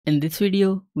In this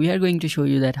video, we are going to show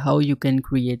you that how you can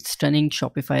create stunning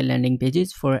Shopify landing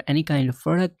pages for any kind of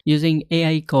product using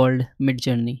AI called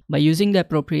Midjourney. By using the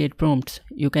appropriate prompts,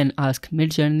 you can ask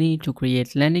Midjourney to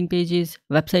create landing pages,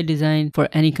 website design for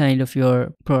any kind of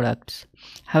your products.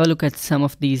 Have a look at some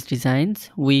of these designs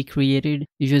we created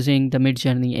using the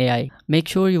Midjourney AI. Make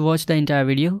sure you watch the entire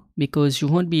video because you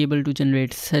won't be able to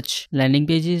generate such landing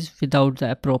pages without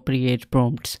the appropriate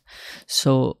prompts.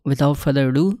 So without further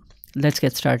ado, let's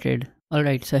get started.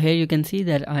 Alright, so here you can see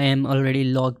that I am already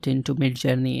logged into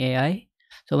Midjourney AI.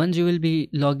 So once you will be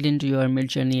logged into your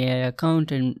Midjourney AI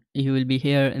account and you will be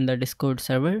here in the Discord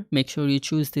server, make sure you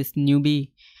choose this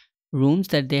newbie rooms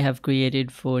that they have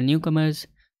created for newcomers.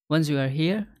 Once you are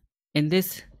here, in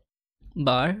this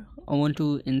bar, I want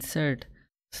to insert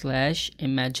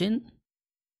 /imagine,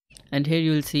 and here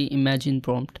you will see imagine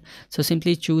prompt. So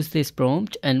simply choose this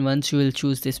prompt, and once you will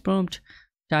choose this prompt,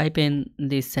 type in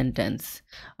this sentence: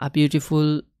 a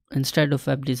beautiful, instead of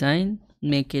web design,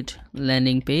 make it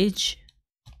landing page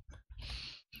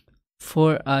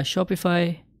for a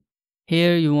Shopify.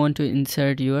 Here you want to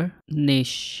insert your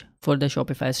niche for the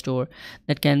Shopify store.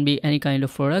 That can be any kind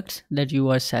of products that you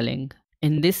are selling.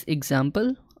 In this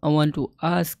example, I want to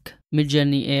ask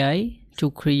Midjourney AI to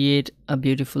create a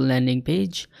beautiful landing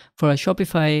page for a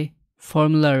Shopify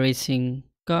Formula Racing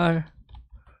car.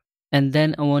 And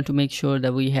then I want to make sure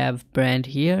that we have brand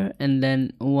here, and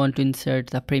then I want to insert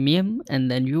the premium, and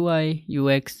then UI,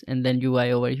 UX, and then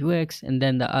UI over UX, and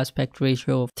then the aspect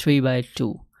ratio of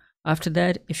 3:2. After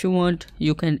that, if you want,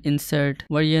 you can insert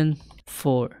version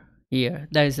 4 here.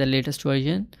 That is the latest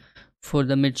version for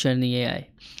the Midjourney AI.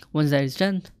 Once that is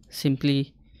done,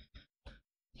 simply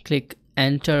click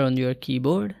enter on your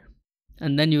keyboard,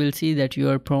 and then you will see that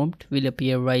your prompt will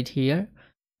appear right here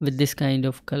with this kind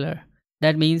of color.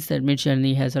 That means that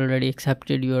Midjourney has already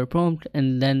accepted your prompt,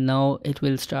 and then now it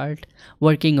will start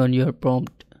working on your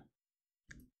prompt.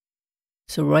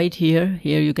 So right here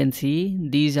you can see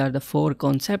these are the 4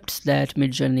 concepts that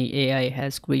Midjourney AI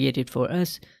has created for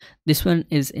us. This one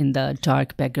is in the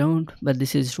dark background, but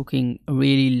this is looking a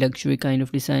really luxury kind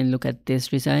of design. Look at this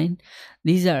design.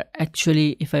 These are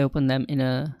actually, if I open them in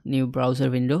a new browser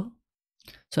window,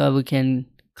 so we can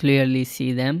clearly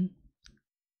see them.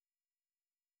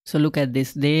 So look at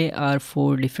this, they are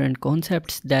 4 different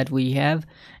concepts that we have,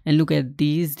 and look at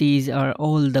these are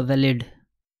all the valid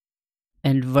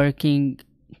and working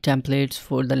templates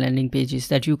for the landing pages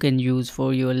that you can use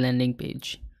for your landing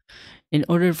page. In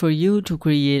order for you to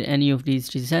create any of these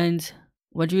designs,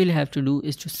 what you will have to do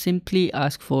is to simply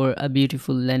ask for a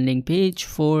beautiful landing page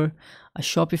for a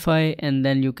Shopify, and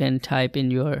then you can type in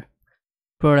your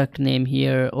product name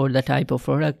here or the type of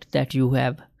product that you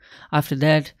have. After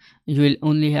that, you will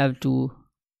only have to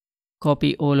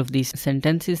copy all of these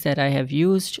sentences that I have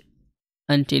used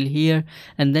until here,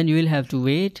 and then you will have to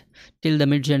wait till the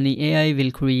Midjourney AI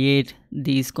will create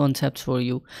these concepts for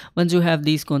you. Once you have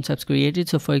these concepts created,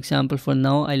 so for example, for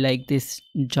now I like this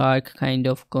dark kind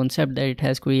of concept that it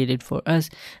has created for us,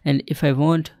 and if I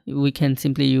want, we can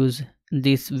simply use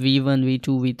this V1,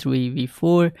 V2, V3,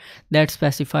 V4 that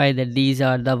specify that these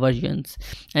are the versions.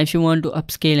 And if you want to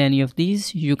upscale any of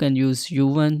these, you can use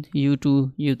U1,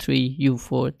 U2, U3,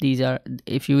 U4. These are,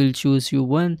 if you will choose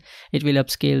U1, it will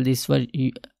upscale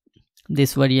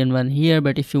this version 1 here,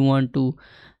 but if you want to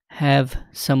have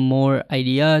some more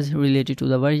ideas related to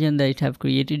the version that it have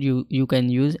created, you can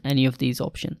use any of these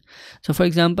options. So for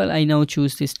example, I now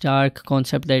choose this dark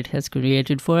concept that it has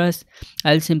created for us.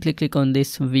 I'll simply click on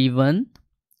this V1,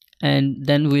 and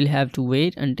then we'll have to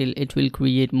wait until it will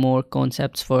create more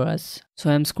concepts for us. So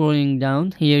I'm scrolling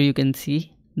down here, you can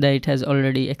see that it has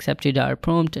already accepted our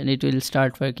prompt and it will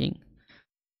start working.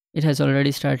 It has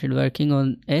already started working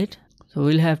on it. So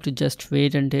we'll have to just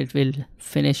wait until it will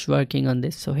finish working on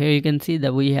this. So here you can see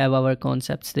that we have our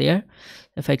concepts there.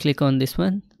 If I click on this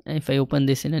one, and if I open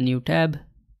this in a new tab,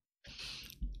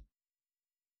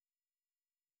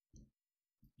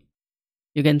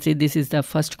 you can see this is the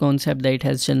first concept that it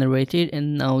has generated,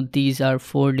 and now these are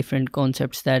 4 different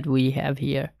concepts that we have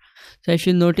here. So if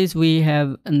you notice, we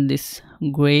have this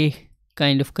gray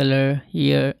kind of color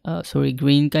here,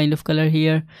 green kind of color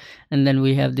here, and then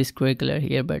we have this gray color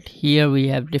here, but here we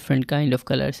have different kind of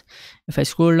colors. If I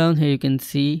scroll down here, you can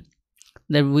see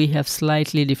that we have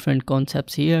slightly different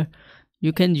concepts here.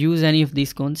 You can use any of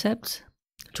these concepts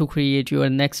to create your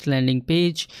next landing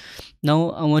page.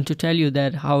 Now I want to tell you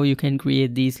that how you can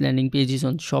create these landing pages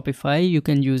on Shopify. You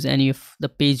can use any of the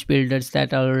page builders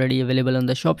that are already available on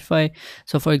the Shopify.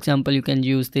 So for example, you can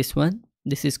use this one.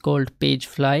 This is called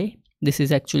Pagefly. This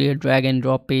is actually a drag and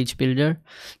drop page builder.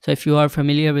 So if you are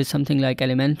familiar with something like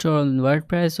Elementor on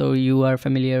WordPress, or you are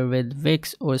familiar with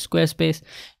Wix or Squarespace,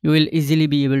 you will easily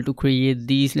be able to create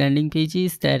these landing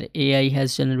pages that AI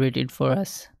has generated for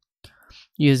us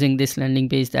using this landing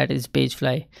page, that is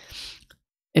Pagefly.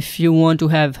 If you want to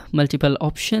have multiple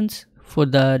options for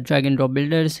the drag and drop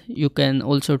builders, you can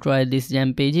also try these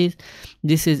gem pages.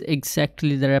 This is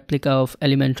exactly the replica of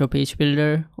Elementor page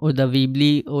builder or the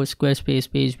Weebly or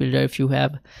Squarespace page builder if you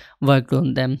have worked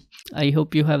on them. I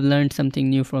hope you have learned something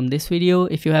new from this video.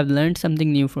 If you have learned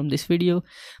something new from this video,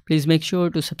 please make sure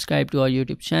to subscribe to our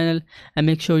YouTube channel and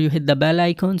make sure you hit the bell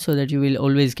icon so that you will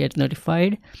always get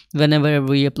notified whenever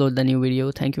we upload the new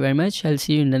video. Thank you very much. I'll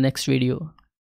see you in the next video.